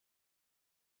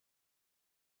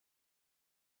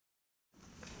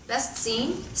Best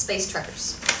scene, space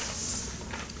truckers.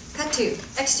 Cut to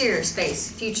exterior space,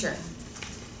 future.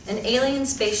 An alien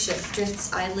spaceship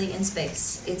drifts idly in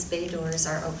space. Its bay doors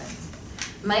are open.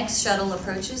 Mike's shuttle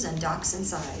approaches and docks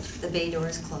inside. The bay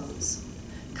doors close.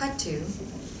 Cut to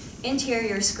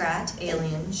interior Scrat,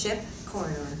 alien, ship,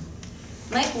 corridor.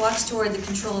 Mike walks toward the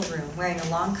control room wearing a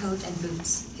long coat and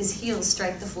boots. His heels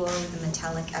strike the floor with a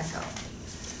metallic echo.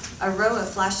 A row of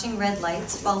flashing red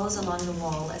lights follows along the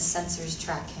wall as sensors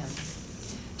track him.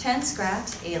 10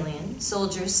 Scrat, alien,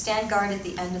 soldiers stand guard at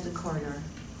the end of the corridor.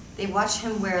 They watch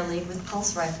him warily with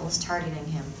pulse rifles targeting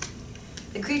him.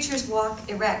 The creatures walk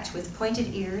erect with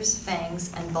pointed ears,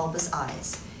 fangs, and bulbous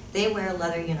eyes. They wear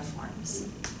leather uniforms.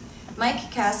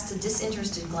 Mike casts a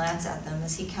disinterested glance at them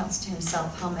as he counts to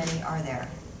himself how many are there.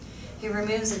 He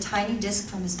removes a tiny disc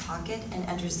from his pocket and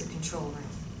enters the control room.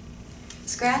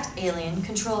 Scrat, alien,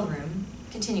 control room,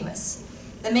 continuous.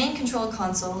 The main control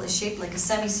console is shaped like a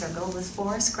semicircle with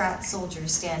 4 Scrat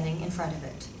soldiers standing in front of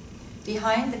it.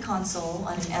 Behind the console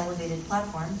on an elevated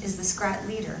platform is the Scrat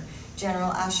leader,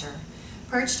 General Asher,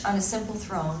 perched on a simple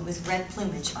throne with red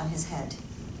plumage on his head.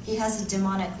 He has a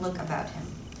demonic look about him.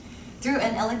 Through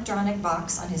an electronic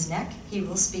box on his neck, he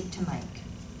will speak to Mike.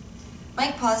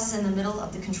 Mike pauses in the middle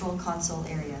of the control console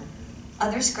area.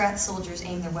 Other Scrat soldiers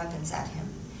aim their weapons at him.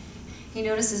 He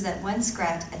notices that one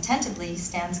Scrat attentively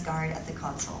stands guard at the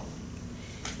console.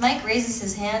 Mike raises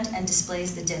his hand and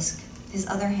displays the disc. His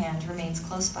other hand remains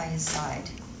close by his side.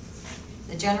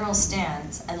 The general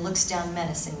stands and looks down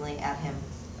menacingly at him.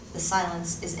 The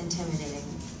silence is intimidating.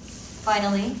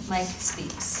 Finally, Mike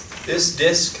speaks. This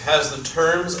disc has the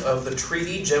terms of the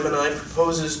treaty Gemini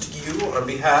proposes to you on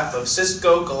behalf of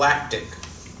Cisco Galactic.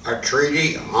 A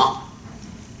treaty, huh?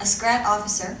 A Scrat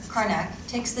officer, Carnak,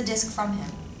 takes the disc from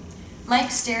him.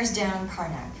 Mike stares down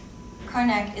Carnak.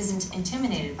 Carnak isn't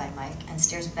intimidated by Mike and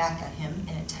stares back at him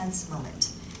in a tense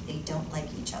moment. They don't like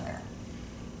each other.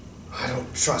 I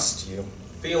don't trust you.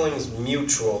 Feelings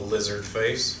mutual, lizard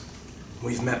face.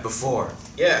 We've met before.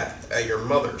 Yeah, at your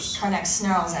mother's. Carnak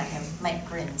snarls at him. Mike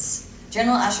grins.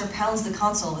 General Asher pounds the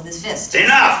console with his fist.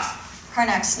 Enough!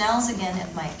 Carnak snarls again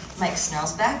at Mike. Mike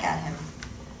snarls back at him.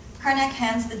 Carnak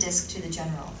hands the disc to the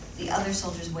general. The other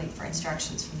soldiers wait for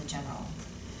instructions from the general.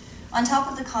 On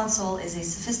top of the console is a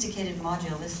sophisticated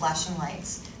module with flashing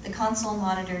lights. The console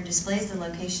monitor displays the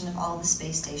location of all the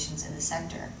space stations in the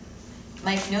sector.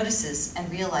 Mike notices and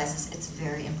realizes it's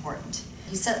very important.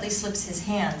 He subtly slips his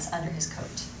hands under his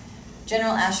coat.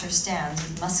 General Asher stands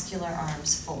with muscular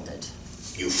arms folded.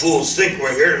 You fools think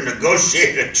we're here to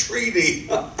negotiate a treaty.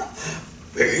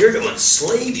 We're here to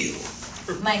enslave you.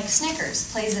 Mike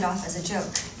snickers, plays it off as a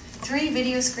joke. 3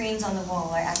 video screens on the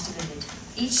wall are activated.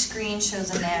 Each screen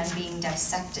shows a man being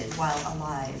dissected while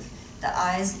alive. The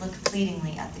eyes look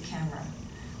pleadingly at the camera.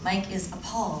 Mike is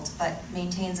appalled, but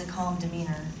maintains a calm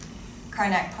demeanor.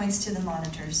 Carnak points to the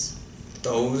monitors.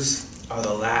 Those are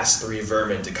the last 3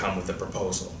 vermin to come with the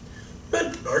proposal.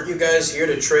 But aren't you guys here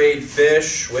to trade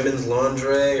fish, women's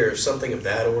lingerie, or something of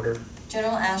that order?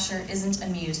 General Asher isn't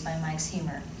amused by Mike's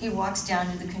humor. He walks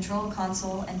down to the control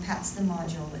console and pats the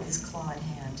module with his clawed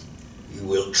hand. You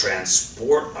will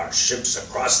transport our ships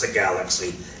across the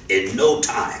galaxy in no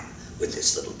time with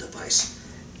this little device,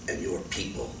 and your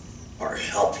people are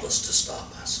helpless to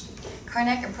stop us.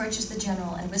 Carnak approaches the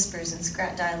general and whispers in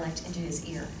Scrat dialect into his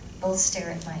ear. Both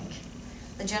stare at Mike.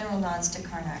 The general nods to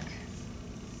Carnak.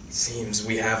 Seems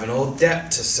we have an old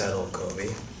debt to settle,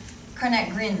 Colby.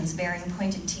 Carnak grins, baring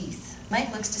pointed teeth.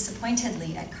 Mike looks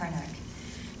disappointedly at Carnak.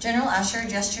 General Asher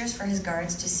gestures for his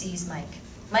guards to seize Mike.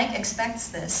 Mike expects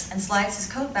this and slides his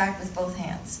coat back with both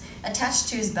hands. Attached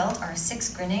to his belt are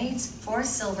 6 grenades, 4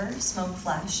 silver, smoke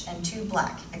flash, and 2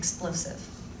 black, explosive.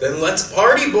 Then let's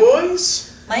party,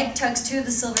 boys! Mike tugs 2 of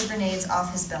the silver grenades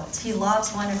off his belt. He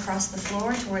lobs one across the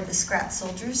floor toward the Scrat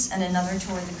soldiers and another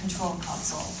toward the control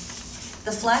console.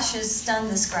 The flashes stun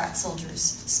the Scrat soldiers.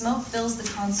 Smoke fills the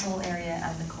console area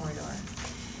and the corridor.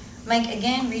 Mike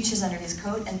again reaches under his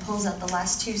coat and pulls out the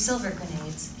last 2 silver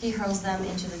grenades. He hurls them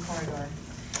into the corridor.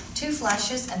 2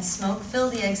 flashes and smoke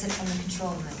fill the exit from the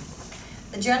control room.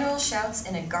 The general shouts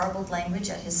in a garbled language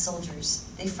at his soldiers.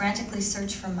 They frantically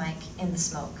search for Mike in the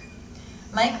smoke.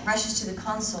 Mike rushes to the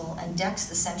console and decks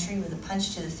the sentry with a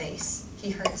punch to the face.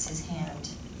 He hurts his hand.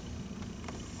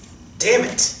 Damn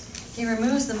it! He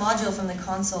removes the module from the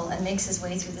console and makes his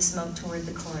way through the smoke toward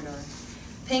the corridor.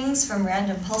 Pings from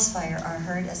random pulse fire are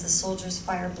heard as the soldiers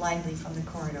fire blindly from the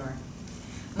corridor.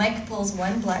 Mike pulls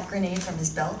 1 black grenade from his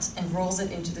belt and rolls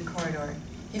it into the corridor.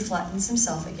 He flattens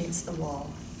himself against the wall.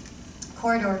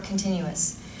 Corridor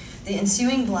continuous. The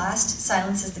ensuing blast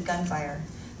silences the gunfire.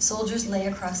 Soldiers lay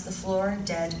across the floor,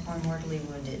 dead or mortally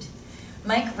wounded.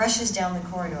 Mike rushes down the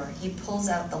corridor. He pulls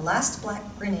out the last black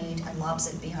grenade and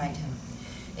lobs it behind him.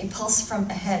 A pulse from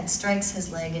ahead strikes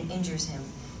his leg and injures him.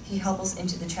 He hobbles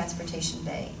into the transportation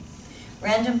bay.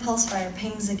 Random pulse fire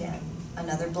pings again.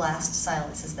 Another blast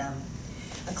silences them.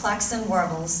 A klaxon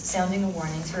warbles, sounding a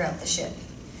warning throughout the ship.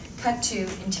 Cut to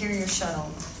interior shuttle.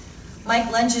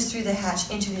 Mike lunges through the hatch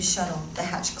into his shuttle. The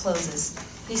hatch closes.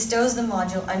 He stows the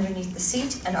module underneath the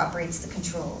seat and operates the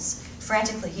controls.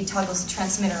 Frantically, he toggles the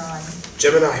transmitter on.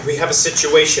 Gemini, we have a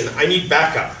situation. I need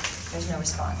backup. There's no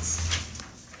response.